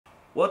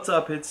What's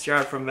up, it's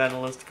Jared from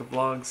Vandalistica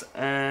Vlogs,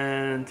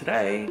 and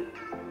today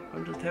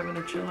I'm just having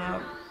a chill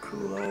out,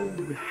 cool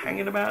old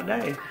hanging about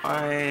day.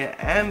 I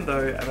am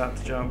though about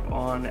to jump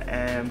on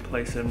and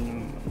play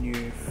some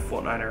new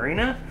Fortnite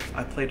Arena.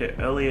 I played it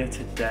earlier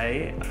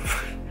today.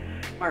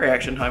 My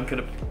reaction time could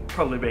have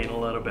probably been a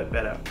little bit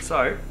better.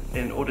 So,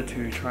 in order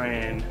to try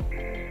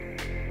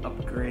and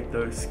upgrade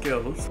those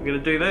skills, we're gonna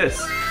do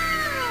this.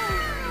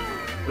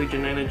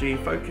 Legion Energy,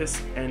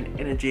 Focus, and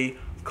Energy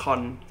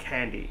Cotton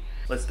Candy.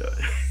 Let's do it.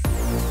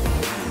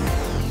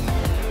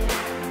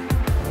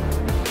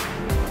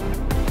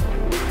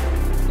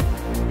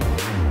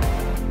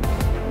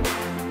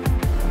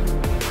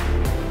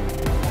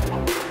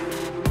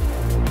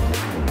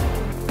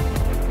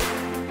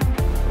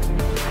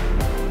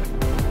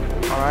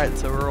 Alright,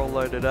 so we're all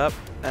loaded up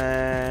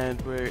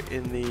and we're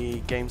in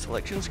the game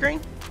selection screen.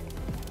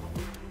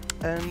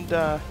 And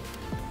we're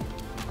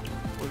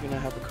gonna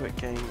have a quick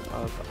game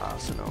of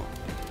Arsenal.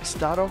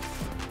 Start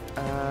off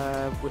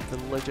with the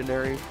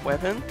legendary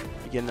weapon.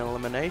 You get an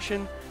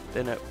elimination,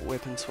 then it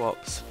weapon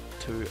swaps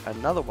to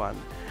another one.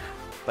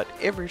 But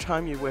every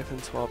time you weapon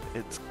swap,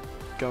 it's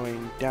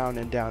going down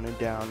and down and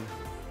down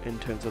in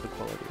terms of the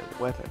quality of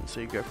the weapon. So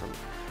you go from,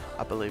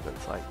 I believe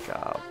it's like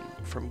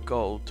from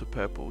gold to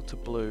purple to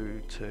blue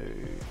to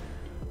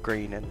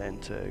green and then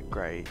to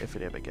grey if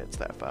it ever gets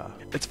that far.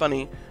 It's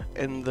funny,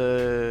 in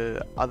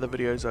the other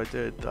videos I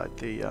did, like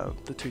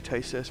the two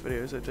taste test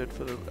videos I did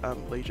for the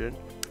Legion,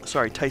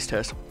 sorry, taste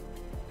test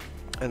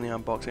and the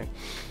unboxing,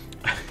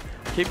 I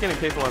keep getting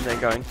people on there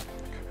going,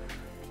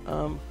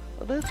 oh,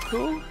 that's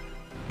cool,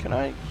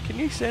 can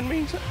you send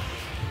me some?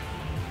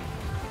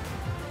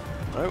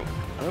 No,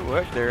 I don't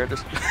work there, I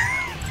just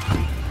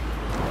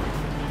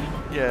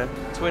yeah,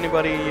 to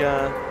anybody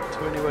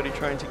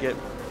trying to get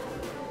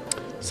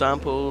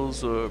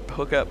samples or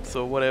hookups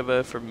or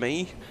whatever from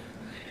me,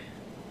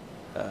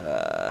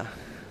 you're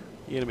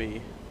gonna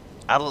be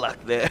out of luck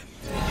there.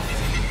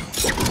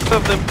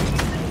 Of them.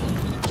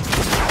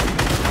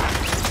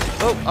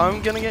 Oh,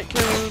 I'm gonna get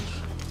killed.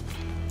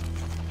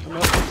 I'm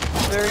not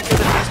very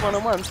good at these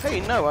one-on-ones. Hey,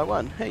 no, I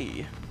won.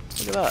 Hey,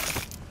 look at that.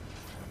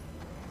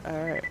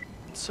 Alright,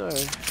 so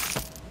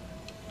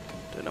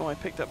don't know why I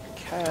picked up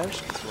cash,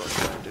 because what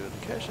can I do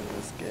with cash in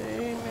this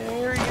game?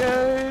 There he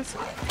goes.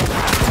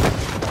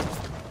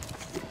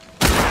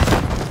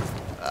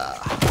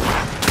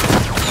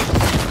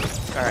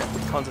 Alright,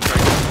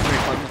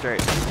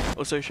 concentrate.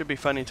 Also, it should be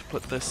funny to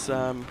put this,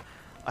 I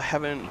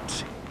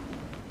haven't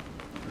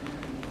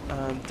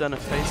done a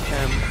face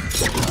cam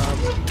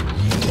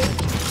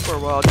for a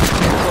while just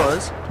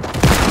because...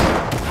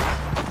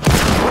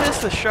 What is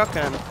the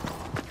shotgun?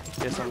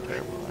 Yes, I'm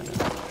terrible, I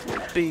know.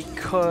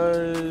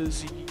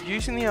 Because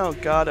using the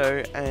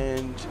Elgato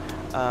and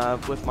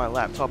with my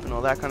laptop and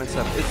all that kind of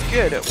stuff, it's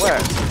good, it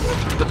works.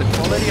 But the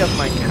quality of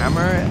my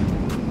camera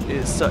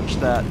is such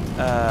that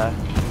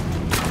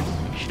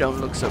she don't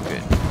look so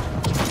good.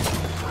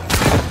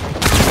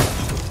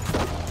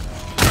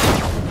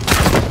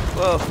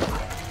 Whoa.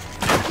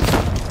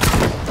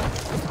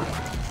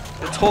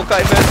 It's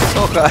Hawkeye versus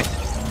Hawkeye.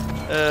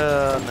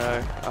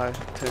 No.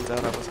 Turns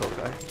out I was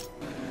Hawkeye.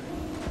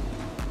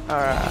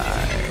 Alright.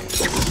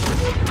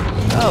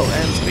 Oh,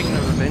 and speaking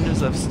of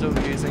Avengers, I'm still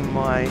using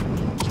my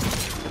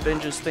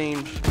Avengers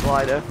themed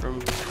glider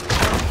from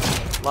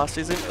last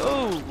season.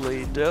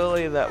 Holy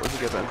dolly, that was a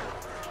good one.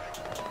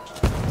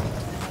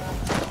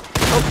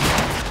 Oh.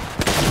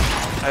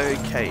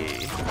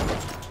 Okay.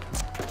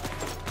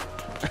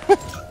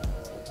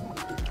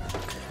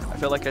 I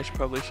feel like I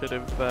probably should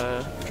have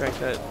drank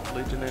that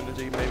Legion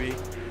Energy maybe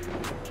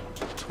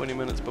 20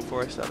 minutes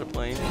before I started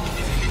playing.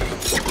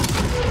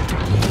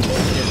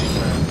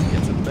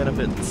 Get some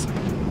benefits.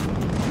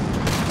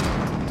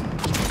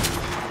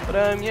 But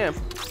yeah.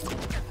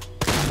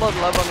 A lot of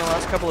love on the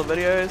last couple of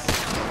videos.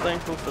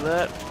 Thankful for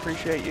that.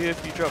 Appreciate you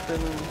if you dropped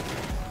in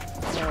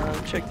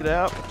and checked it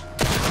out.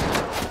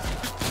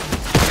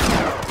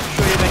 I'm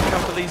sure you didn't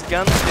come for these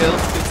gun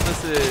skills because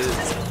this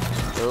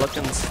is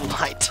looking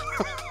slight.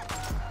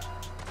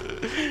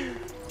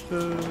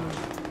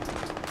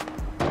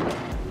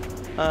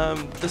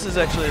 This is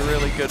actually a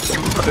really good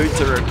mode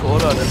to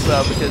record on as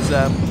well because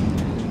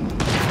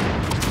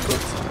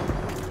oops.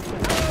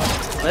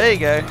 There you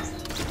go.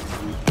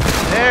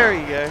 There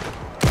you go.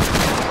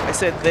 I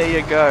said there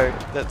you go.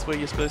 That's where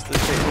you're supposed to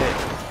hit it.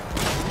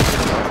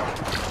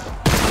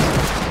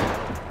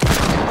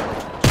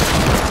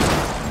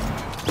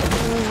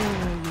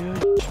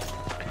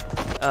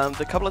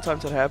 The couple of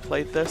times that I have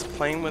played this,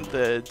 playing with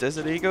the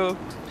Desert Eagle,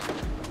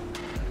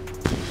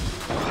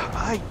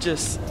 I can't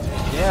hit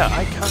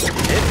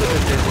with the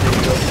Desert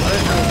Eagle. I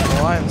don't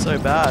know why I'm so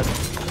bad.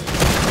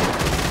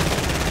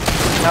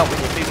 Help when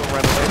your people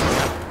run away from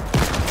it.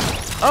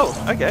 Oh,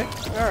 okay.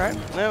 Alright.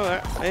 No,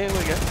 here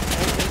we go.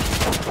 Okay.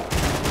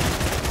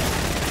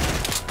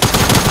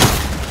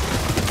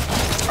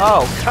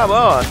 Oh, come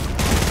on!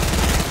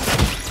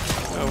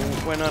 Oh,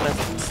 went on a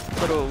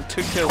little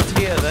 2-kill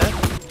tier there.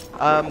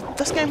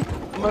 This game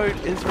mode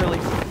is really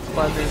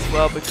fun as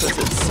well because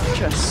it's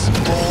such a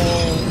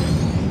small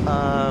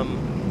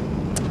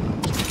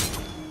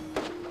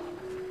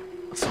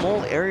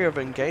small area of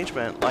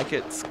engagement. Like,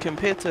 it's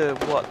compared to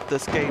what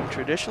this game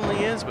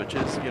traditionally is, which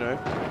is, you know,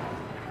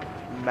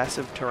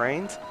 massive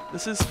terrains.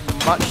 This is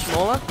much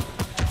smaller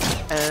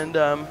and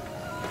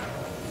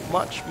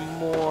much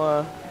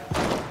more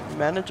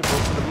manageable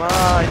for them.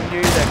 I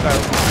knew that guy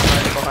was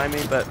behind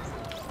me, but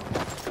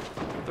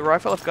the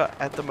rifle I've got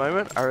at the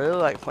moment, I really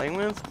like playing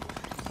with.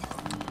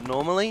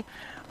 Normally,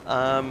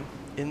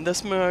 in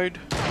this mode,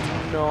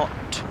 not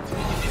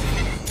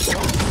so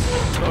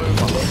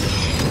much,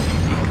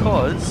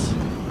 because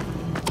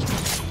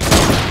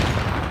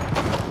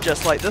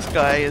just like this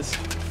guy is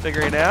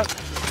figuring out,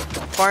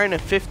 firing a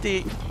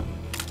 50.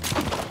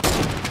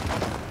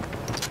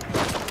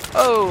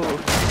 Oh,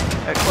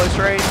 at close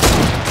range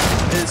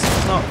is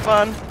not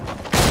fun.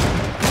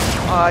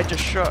 I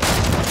just shot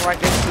right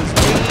next to his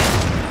knee.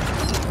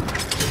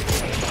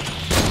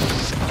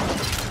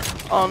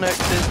 Oh no,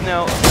 there's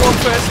now a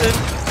fourth person.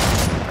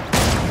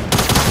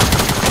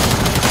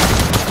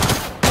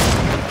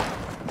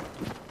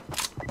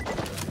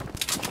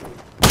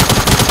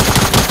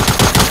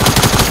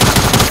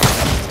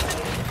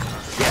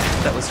 Yeah,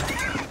 that was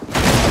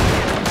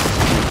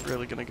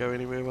really gonna go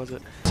anywhere, was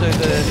it?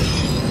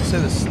 So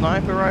the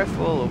sniper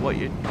rifle, or what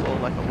you'd call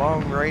like a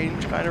long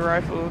range kind of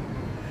rifle,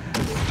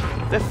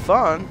 they're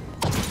fun.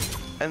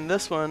 And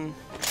this one,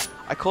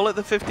 I call it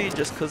the 50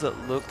 just because it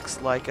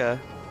looks like a...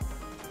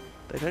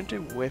 They don't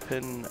do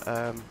weapon,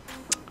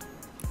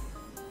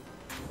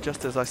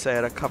 just as I say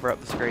it, I cover up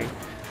the screen.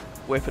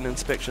 Weapon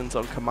inspections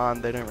on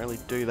command, they don't really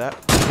do that.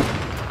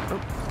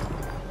 Oh.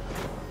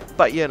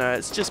 But you know,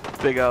 it's just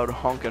big old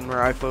honking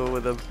rifle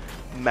with a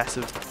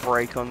massive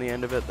break on the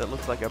end of it that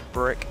looks like a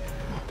brick.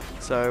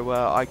 So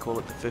I call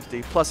it the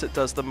 50. Plus it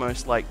does the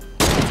most, like,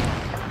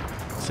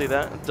 see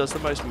that? It does the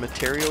most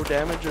material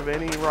damage of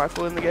any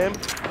rifle in the game.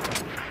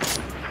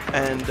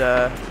 And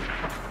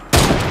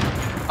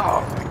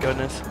oh my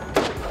goodness.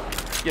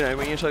 You know,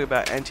 when you talk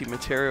about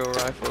anti-material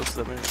rifles,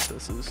 I mean,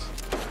 this is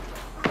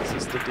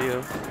the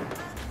deal.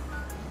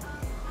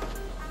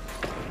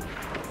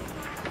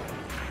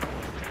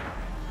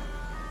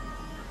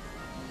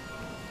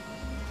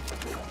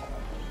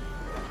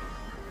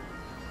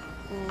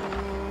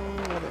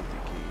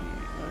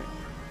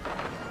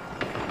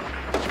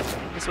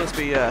 This must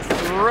be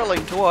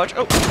thrilling to watch.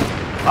 Oh!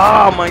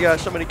 Oh my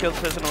gosh, somebody killed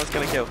the person I was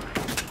gonna kill.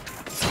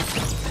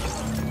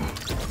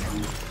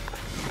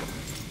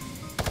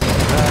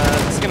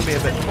 This is gonna be a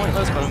bit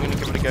pointless, but I'm gonna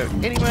give it a go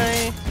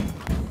anyway.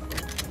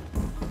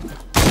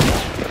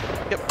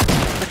 Yep.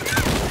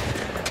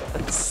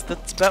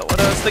 That's about what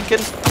I was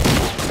thinking.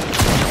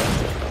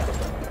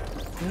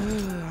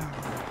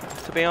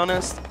 To be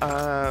honest,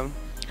 the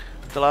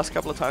last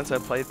couple of times I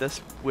played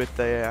this with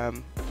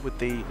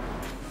the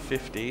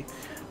 50,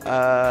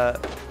 I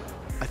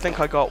think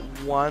I got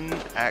one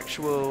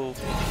actual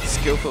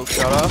skillful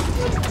shot off.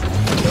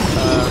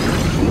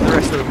 The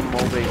rest of them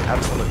all being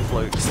absolute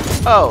flukes.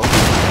 Oh!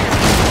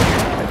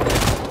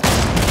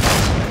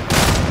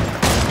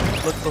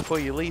 Look before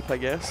you leap, I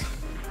guess.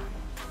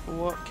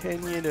 What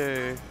can you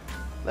do?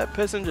 That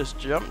person just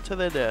jumped to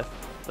their death.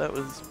 That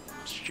was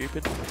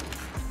stupid.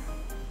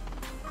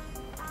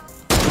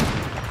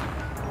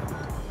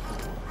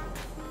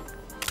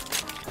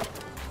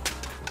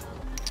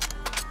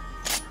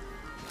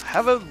 I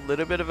have a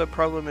little bit of a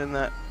problem in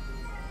that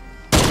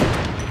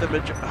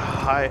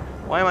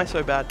why am I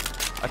so bad?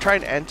 I try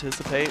and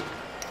anticipate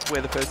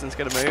where the person's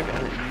gonna move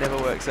and it never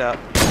works out.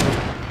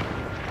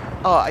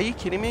 Oh, are you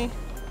kidding me?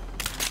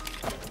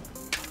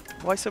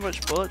 Why so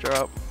much bullet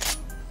drop?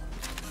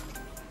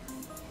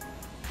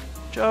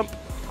 Jump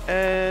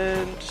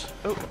and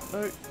oh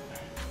no.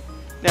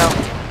 Now,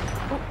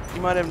 oh,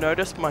 you might have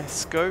noticed my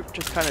scope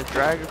just kind of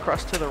drag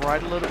across to the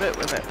right a little bit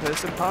when that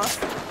person passed.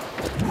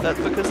 That's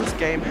because this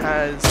game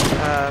has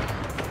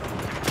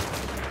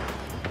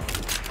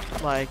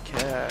like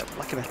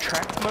an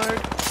attract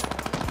mode,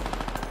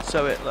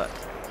 so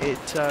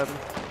it's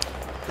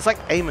like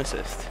aim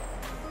assist,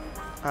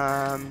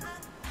 and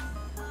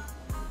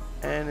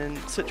in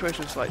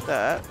situations like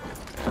that,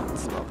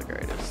 it's not the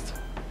greatest.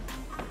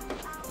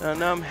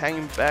 Now I'm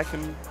hanging back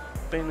and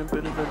being a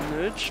bit of a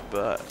nudge,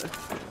 but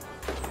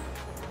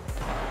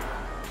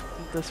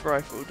this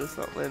rifle does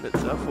not lend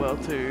itself well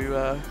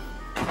to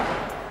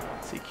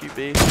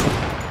CQB.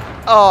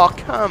 Oh,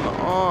 come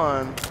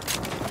on.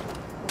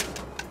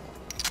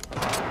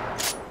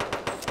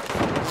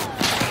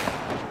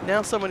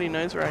 Now somebody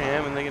knows where I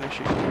am and they're going to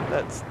shoot me.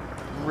 That's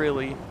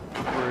really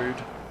rude.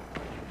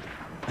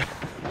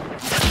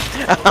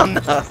 Oh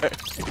no.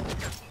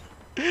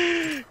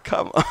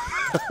 Come on.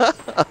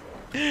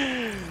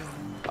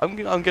 I'm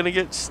going to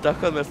get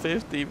stuck on the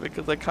 50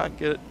 because I can't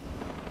get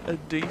a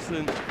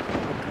decent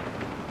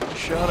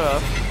shot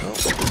off. Oh,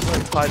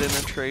 let's hide in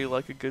a tree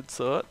like a good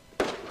sort.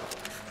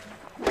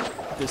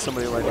 There's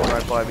somebody landing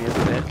right by me,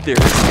 isn't there? There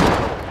is.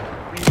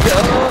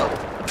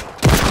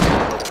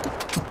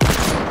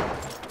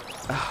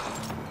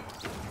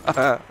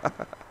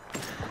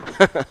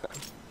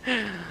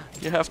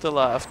 You have to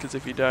laugh, because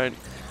if you don't,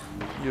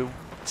 you'll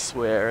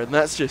swear, and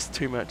that's just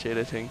too much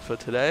editing for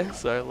today,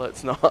 so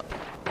let's not.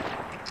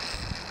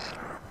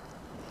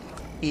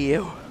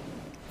 Ew.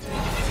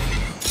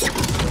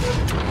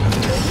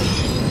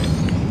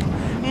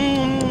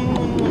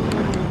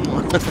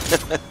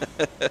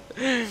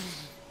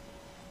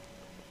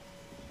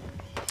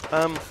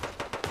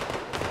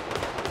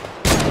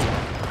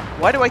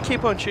 Why do I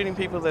keep on shooting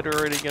people that are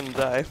already gonna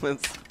die?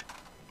 That's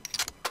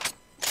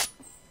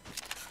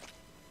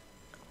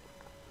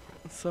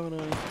so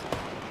annoying.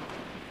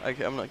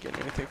 Okay, I'm not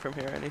getting anything from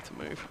here. I need to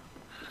move.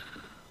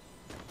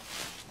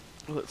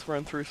 Let's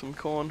run through some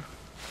corn.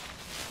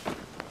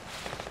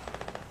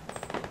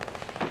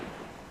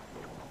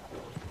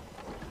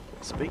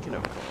 Speaking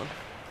of corn,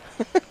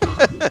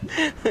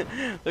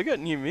 they got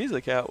new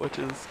music out, which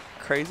is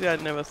crazy. I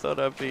never thought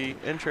I'd be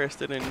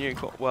interested in new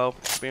corn. Well,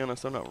 to be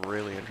honest, I'm not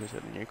really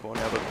interested in new corn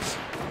now,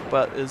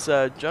 but is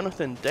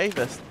Jonathan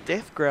Davis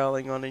death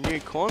growling on a new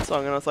corn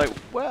song, and I was like,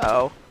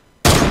 wow,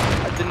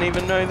 I didn't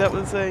even know that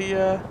was I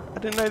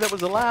didn't know that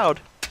was allowed.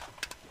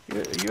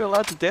 Are you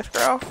allowed to death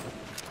growl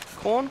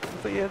corn? I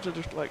thought you had to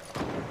just like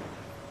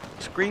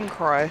scream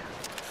cry.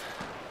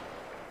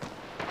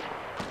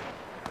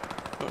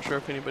 Not sure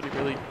if anybody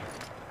really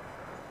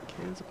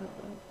cares about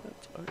that.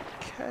 That's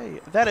okay.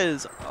 That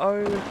is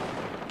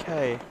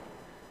okay.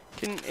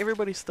 Can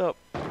everybody stop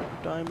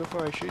dying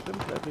before I shoot them?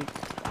 That'd be...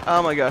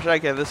 Oh my gosh,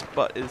 okay, this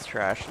butt is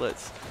trash.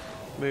 Let's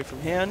move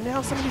from here.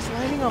 Now somebody's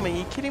landing on me. Are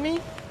you kidding me?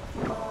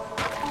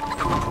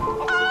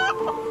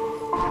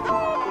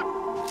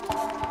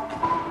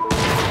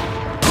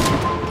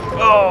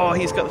 Oh,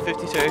 he's got the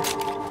 52.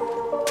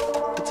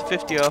 It's a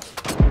 50 off.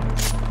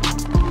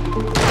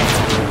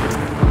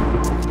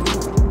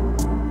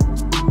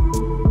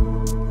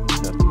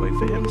 Just have to wait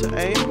for him to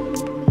aim.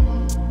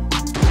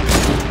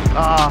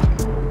 Ah.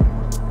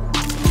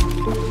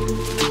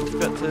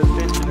 Got to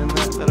mention in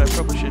that I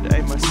probably should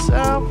aim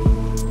myself.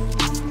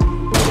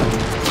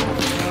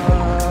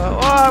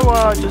 Oh,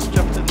 I just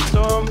jumped in the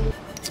storm.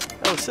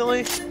 That was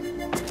silly.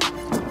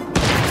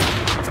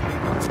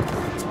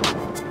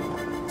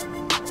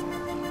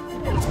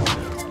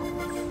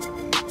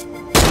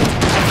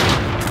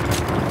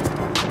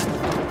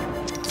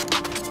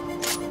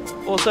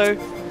 Also,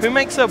 who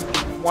makes a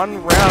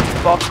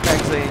one-round box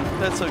magazine?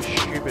 That's so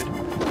stupid.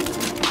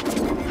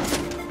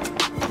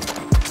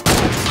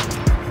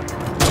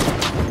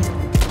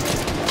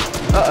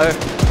 Uh-oh.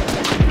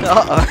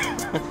 Uh-oh.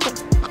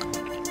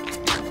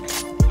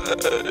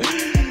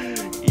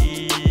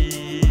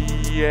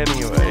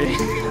 Anyway.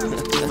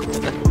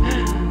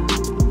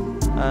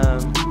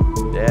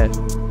 Yeah.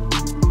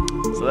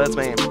 So that's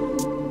me.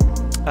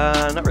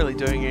 Not really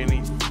doing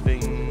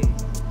anything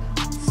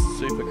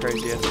super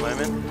crazy at the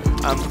moment.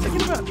 I'm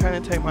thinking about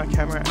trying to take my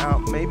camera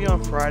out maybe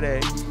on Friday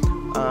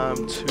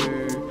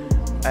to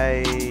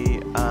a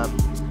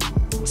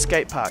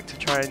skate park to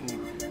try and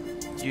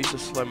use the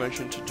slow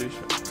motion to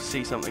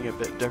see something a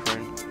bit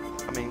different.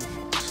 I mean,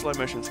 slow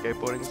motion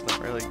skateboarding is not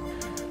really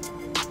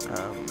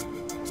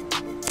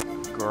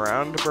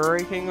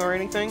groundbreaking or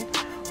anything,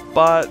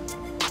 but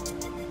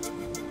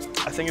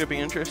I think it'd be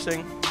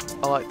interesting.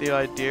 I like the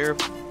idea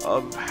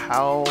of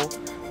how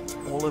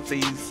all of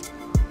these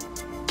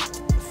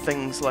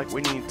things, like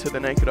when you to the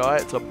naked eye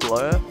it's a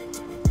blur,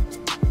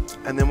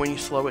 and then when you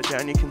slow it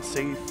down you can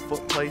see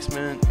foot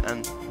placement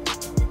and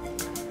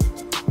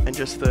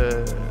just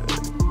the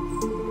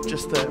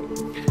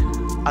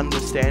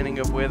understanding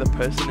of where the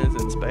person is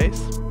in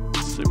space.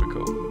 Super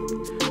cool.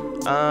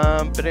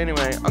 But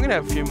anyway, I'm gonna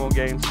have a few more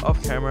games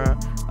off camera,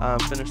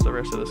 finish the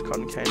rest of this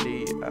cotton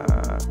candy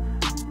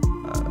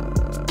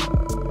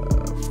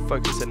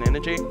focus and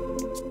energy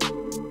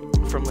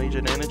from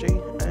Legion Energy,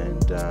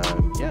 and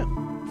yeah,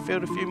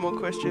 field a few more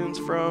questions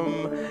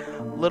from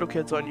little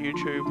kids on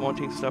YouTube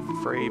wanting stuff for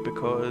free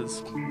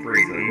because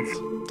reasons.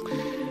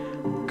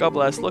 God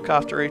bless, look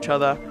after each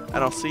other, and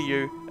I'll see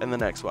you in the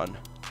next one.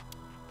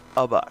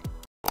 Bye-bye.